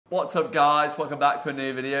What's up guys, welcome back to a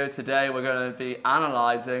new video. Today we're going to be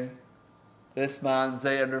analysing this man's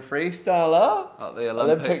 800 freestyler at the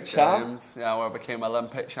Olympic Games. Yeah, where I became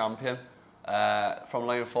Olympic champion from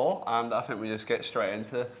lane 4, and I think we just get straight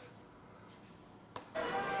into this.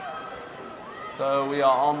 So we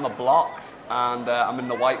are on the blocks, and I'm in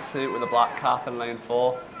the white suit with a black cap in lane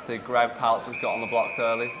 4. So Greg Palt just got on the blocks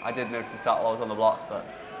early. I did notice that while I was on the blocks, but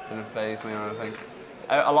didn't faze me or anything.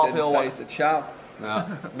 A lot of people faze the chap. No,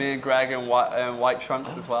 me and Greg in white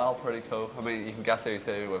trunks as well, pretty cool. I mean, you can guess who's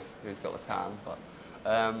got the tan, but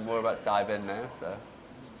we're about to dive in now, so.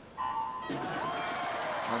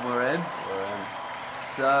 And we're in. We're in.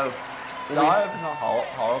 So, dive is not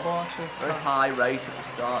horrible actually. Very high rate at the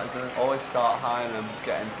start, isn't it? Always start high and then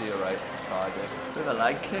get into your rate. That's what I do. Bit of a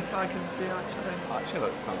leg kick I can see actually. Actually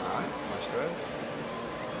looks kind of nice, my straight.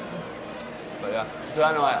 But yeah, so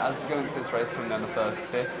anyway, as we go into this race, coming down the first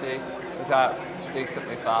 50, it's out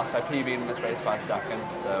decently fast. I PB'd in this race by a second,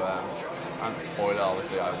 so and spoiler,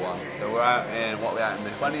 obviously I won. So we're out in, what are we out in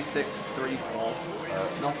this?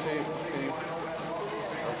 26.34. Not too,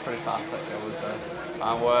 that's pretty fast actually, I would say.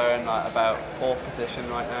 And we're in like about 4th position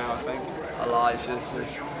right now, I think. Elijah's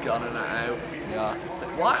just gunning it out. Yeah.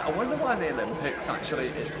 Why? I wonder why in the Olympics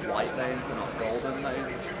actually it's white lanes and not golden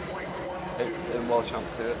lanes. It's in World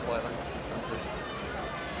Champs too, it's white lanes.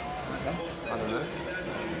 I don't know.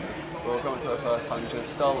 We're going to the first 100,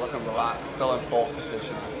 still looking relaxed, still in 4th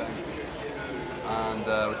position I think. And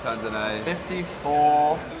returned in a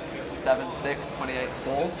 54.76,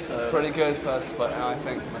 28.4. So pretty good first split I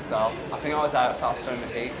think for myself. I think I was out faster in the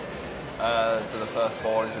heat to the first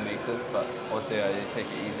 400 metres, but obviously you take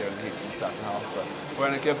it easier in the heat in the second half. But we're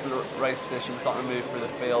in a good race position, starting to move through the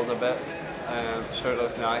field a bit. Sure, it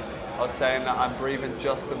looks nice. I was saying that I'm breathing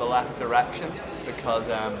just in the left direction because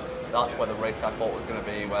that's where the race I thought was going to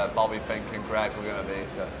be, where Bobby, Fink and Greg were going to be,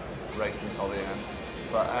 so racing until the end.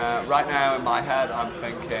 But right now in my head I'm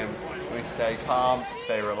thinking we stay calm,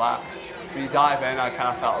 stay relaxed. When you dive in I kind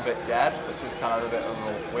of felt a bit dead, which was kind of a bit of a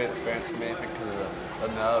weird experience for me, I think because of the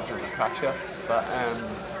nerves and the pressure. But I'm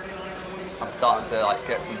starting to like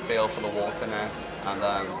get some feel for the water now, and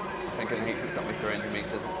I think in the heat it took me 300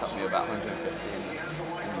 metres, it took me about 150 in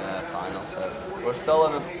the final. So we're still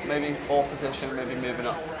in a maybe 4th position, maybe moving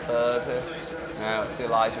up to 3rd-ish. Now see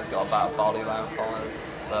Elijah's got about body length on us,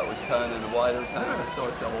 but we turn in the wider turn. I never saw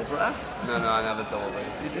a double breath. No, I never double breath.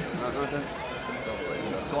 You did? No, I didn't. Double breath.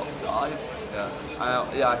 You swapped sides?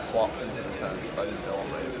 Yeah. I swapped into the turn, but I didn't double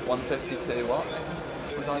breath. 152 what?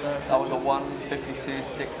 Was I there? That was a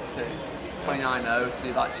 152.62. 29.0, so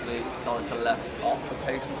you've actually started to left off the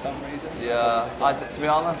pace for some reason. Yeah, to be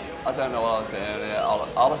honest, I don't know what I was doing here.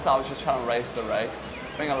 Honestly, I was just trying to race the race.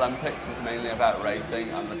 I think Olympics is mainly about racing,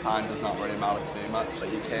 and the time does not really matter too much. But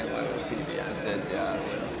you came with a PB. I did, yeah.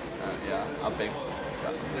 Yeah, a big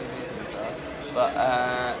acceptance. But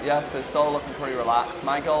yeah, so still looking pretty relaxed.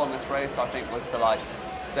 My goal in this race, I think, was to like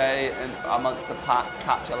stay in amongst the pack,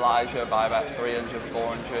 catch Elijah by about 300,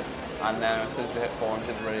 400. And then as soon as we hit 400,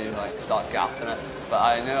 really like start gassing it. But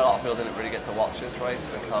I know a lot of people didn't really get to watch this race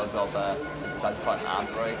because of the front ad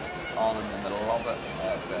break on in the middle of it.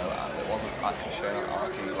 So it wasn't actually shown on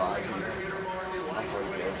RT Live. Not very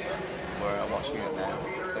good, but we're watching it now.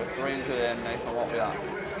 So 300 in, Nathan, what are we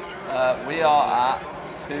at? We are at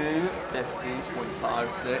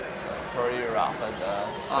 250.56. Pretty rapid there.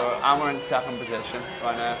 So, and we're in 2nd position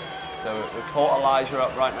right now. So we've caught Elijah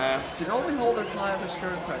up right now. Do you normally hold this high of a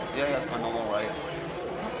stirrup rate? Yeah, that's my normal rate.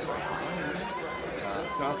 That's very high.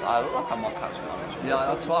 To be honest, I look like I'm not catching on. Yeah,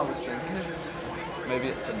 that's what I was thinking. Maybe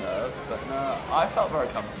it's the nerves, but no, I felt very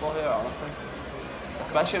comfortable here, honestly.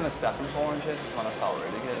 Especially in the 2nd 400, when I felt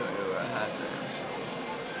really good. We were ahead there.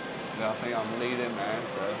 Yeah, I think I'm leading now,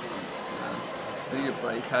 so. Do your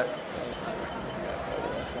breakouts.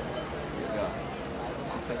 Yeah.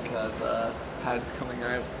 I think the head's coming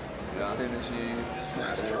out. Yeah. As soon as you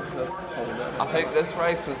snap the water, hold it. I think this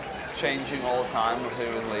race was changing all the time with who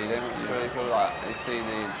was leading, which is really cool. Like, you see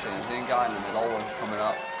the Tunisian guy in the middle was coming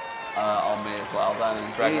up on me as well then. And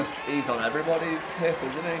he's on everybody's hip,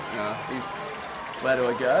 isn't he? Yeah. He's, where do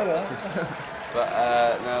I go? But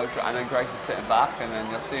no, and then Greg's just sitting back, and then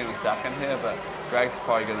you'll see in a second here, but Greg's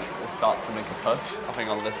probably going to start to make a push, I think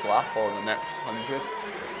on this lap or the next 100.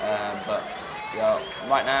 But yeah,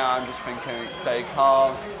 right now I'm just thinking stay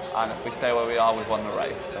calm, and if we stay where we are, we've won the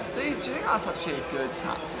race. So. See, do you think that's actually a good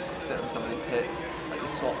tactic to sit on somebody's hip? Like you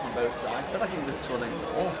swap from both sides? I feel like he was swimming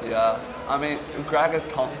more. Yeah, I mean, Greg has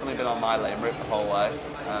constantly been on my lane route the whole way.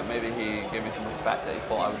 Maybe he gave me some respect that he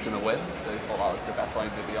thought I was going to win, so he thought that was the best lane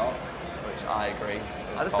to be on, which I agree.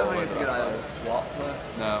 I just don't think it's a good idea to swap though.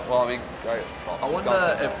 No, well, I mean, great. I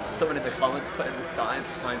wonder if someone in the comments put in the science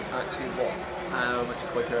behind actually how much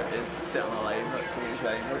quicker it is to sit on a lane route, somebody's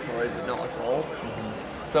lane route, or is it not at all?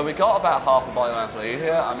 So we got about half a body length lead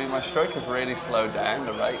here. I mean, my stroke has really slowed down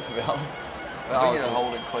the rate, to be honest. I think you're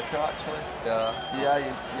holding quicker actually. Yeah. Yeah,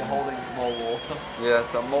 you're holding more water. Yeah,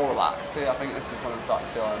 so I'm more relaxed here. I think this is when I'm starting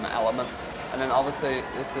to feel an element. And then obviously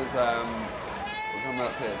this is, we're coming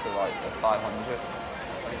up here to like the 500,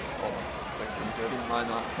 I think, or 600. Didn't mind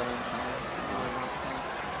that time.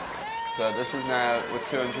 So this is now with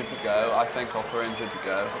 200 to go, I think, or 300 to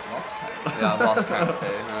go. Lost count. Yeah, I've lost count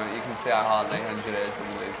too. You can see how hard 800 is when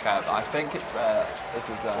you lose count. I think it's this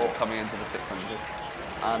is coming into the 600.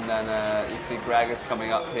 And then you can see Greg is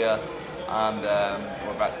coming up here, and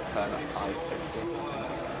we're about to turn up 550.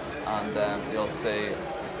 And you'll see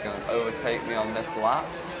he's going to overtake me on this lap.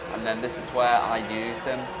 And then this is where I used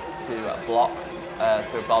him to block,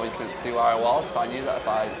 so Bobby couldn't see where I was. So I knew that if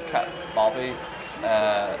I kept Bobby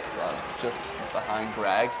just behind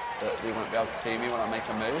Greg, that he wouldn't be able to see me when I make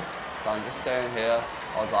a move. So I'm just staying here.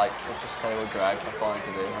 I was like, let's just stay with Greg, that's all I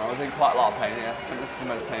can do. And I was in quite a lot of pain here. I think this is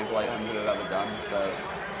the most painful 800 I've ever done. So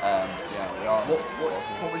yeah, we are.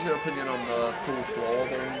 What was your opinion on the full floor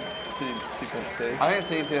being 2.2? I think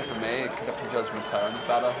it's easier for me because I can judge my turns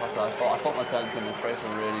better. Like I thought my turns in this race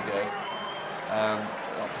were really good.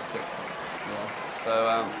 Up to 6. Yeah. So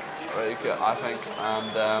really good, I think.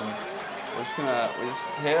 And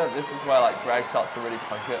here, this is where like Greg starts to really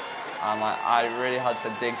push it. And like, I really had to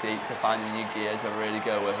dig deep to find a new gear to really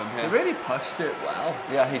go with him here. He really pushed it well.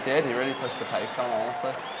 Yeah, he did. He really pushed the pace on,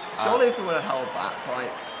 honestly. Surely if he would have held back, like,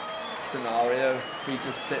 scenario, he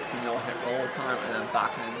just sits and you'll hit all the time and then back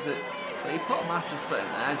ends it. But he put a massive split in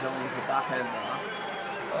there, John, he could back end the last.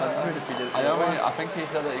 I think he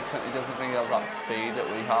said that he doesn't think he has that speed that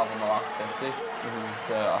we have in the last 50.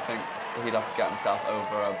 So I think he'd have to get himself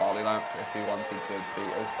over a body length if he wanted to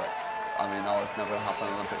beat us. But I mean, that was never going to happen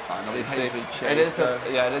in the Olympic final. It is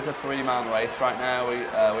a 3-man race right now. We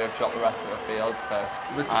have dropped the rest of the field, so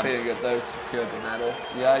it must be feeling good though, secured the medal.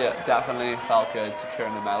 Yeah, definitely felt good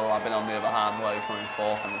securing the medal. I've been on the other hand where you're coming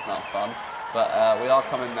fourth, and it's not fun. But we are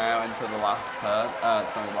coming now into the last turn,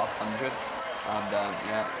 sorry, the last 100, and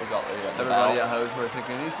yeah, we got the everybody bell. at home were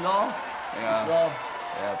thinking he's lost. Yeah. He's lost.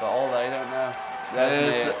 Yeah, but all they don't know.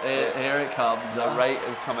 Here it comes. The rate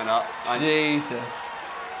is coming up. Jesus.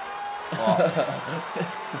 What?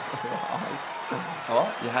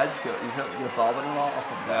 What? Your head's good. You're bobbing a lot up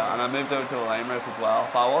and down. Yeah, and I moved over to the lane rope as well.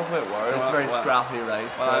 But I was a bit worried. It's a very scrappy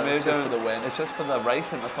race. When I moved just over, for the win. It's just for the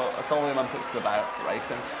racing. That's all the Olympics is about,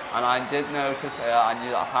 racing. And I did notice. I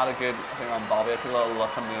knew that I had a good thing on Bobby. I took a little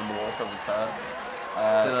look on the underwater of the turn.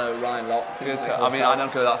 Ryan Lotz. I mean, I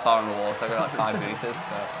don't go that far in the water. I go like 5 meters.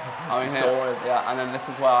 So I mean, yeah. And then this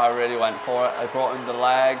is where I really went for it. I brought in the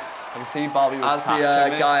legs. I can see Bobby was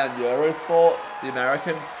catching me. Guy on Eurosport, the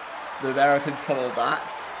American's coming back.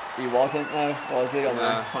 He wasn't though, was he? On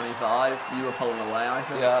the 25, you were pulling away, I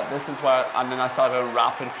think. Yeah, this is where, and then I started going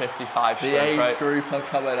rapid 55. The age group are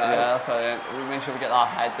coming out. Yeah, so we made sure we get our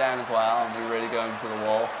head down as well, and we really go into the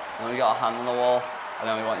wall. And then we got a hand on the wall, and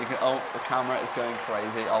then we want the camera is going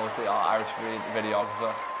crazy. Obviously, our Irish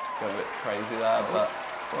videographer going a bit crazy there, but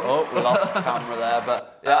we lost the camera there.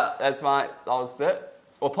 But yeah, that was it.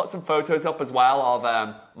 We'll put some photos up as well of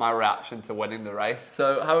my reaction to winning the race.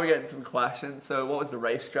 So how are we getting some questions? So what was the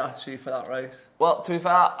race strategy for that race? Well, to be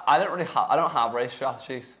fair, I don't have race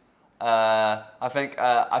strategies. I think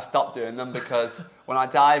I've stopped doing them because when I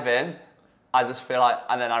dive in, I just feel like,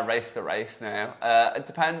 and then I race the race now. It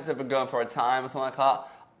depends if I'm going for a time or something like that.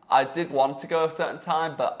 I did want to go a certain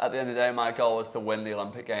time, but at the end of the day, my goal was to win the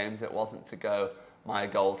Olympic Games. It wasn't to go my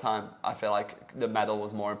goal time. I feel like the medal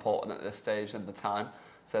was more important at this stage than the time.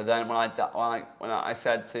 So then when I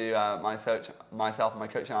said to myself and my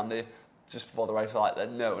coach Andy, just before the race, we're like,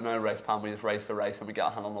 no race plan, we just race the race and we get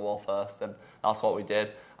our hand on the wall first, and that's what we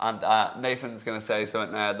did. And Nathan's going to say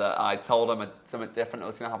something there that I told him something different that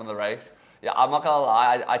was going to happen in the race. Yeah, I'm not going to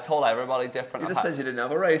lie, I told everybody different. You just said you didn't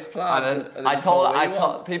have a race plan. And I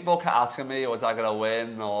told people kept asking me, was I going to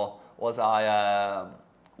win, or was I,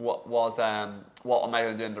 what am I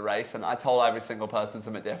going to do in the race? And I told every single person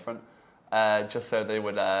something different. Just so they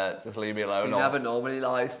would just leave me alone. He never normally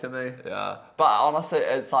lies to me. Yeah, but honestly,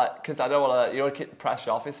 it's like, because I don't want to, you want to keep the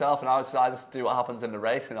pressure off yourself, and I just do what happens in the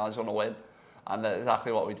race, and I just want to win, and that's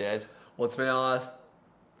exactly what we did. Well, to be honest,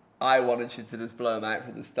 I wanted you to just blow him out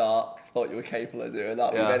from the start. I thought you were capable of doing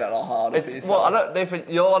that. We made it a lot harder for yourself. Well,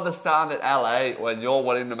 you'll understand in LA when you're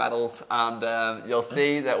winning the medals, and you'll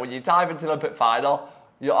see that when you dive into the Olympic final,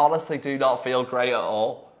 you honestly do not feel great at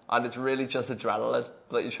all. and it's really just adrenaline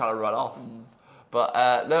that you're trying to run off.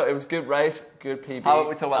 But no, it was a good race, good PB. How about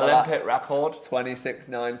we talk about Olympic record?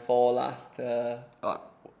 26.94 last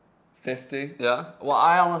 50. Yeah. Well,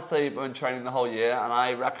 I honestly been training the whole year, and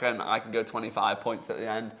I reckon I can go 25 points at the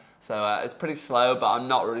end. So it's pretty slow, but I'm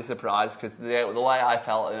not really surprised because the way I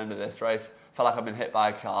felt at the end of this race, felt like I've been hit by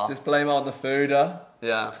a car. Just blame it on the food, huh?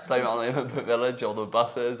 Yeah, blame it on the Olympic Village or the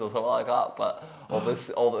buses or something like that. But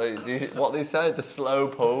what they say, the slow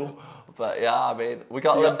pull. But yeah, I mean, we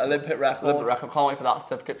got Olympic record. Olympic record. Can't wait for that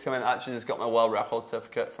certificate to come in. Actually, just got my world record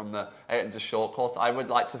certificate from the 800 short course. I would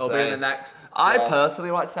like to say. It'll be in the next. I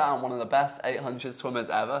personally like to say I'm one of the best 800 swimmers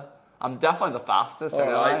ever. I'm definitely the fastest.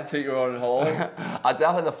 All right, toot your own horn. I'm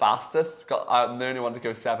definitely the fastest. I'm the only one to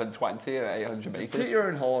go 7:20 in 800 meters. Toot your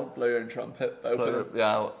own horn, blow your own trumpet, both of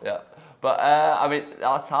them. Yeah. But I mean,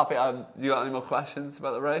 that's happy. You got any more questions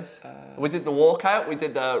about the race? We did the walkout. We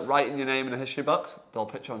did the writing your name in the history books. They'll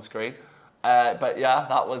picture on screen. But yeah,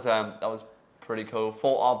 that was pretty cool.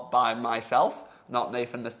 Thought of by myself, not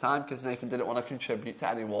Nathan this time, because Nathan didn't want to contribute to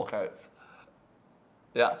any walkouts.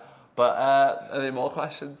 Yeah. But any more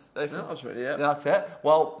questions, Nathan? No, that's really it. That's it.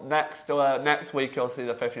 Well, next week you'll see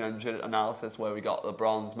the 1500 analysis where we got the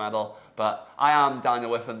bronze medal. But I am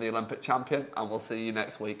Daniel Wiffen, the Olympic champion, and we'll see you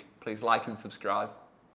next week. Please like and subscribe.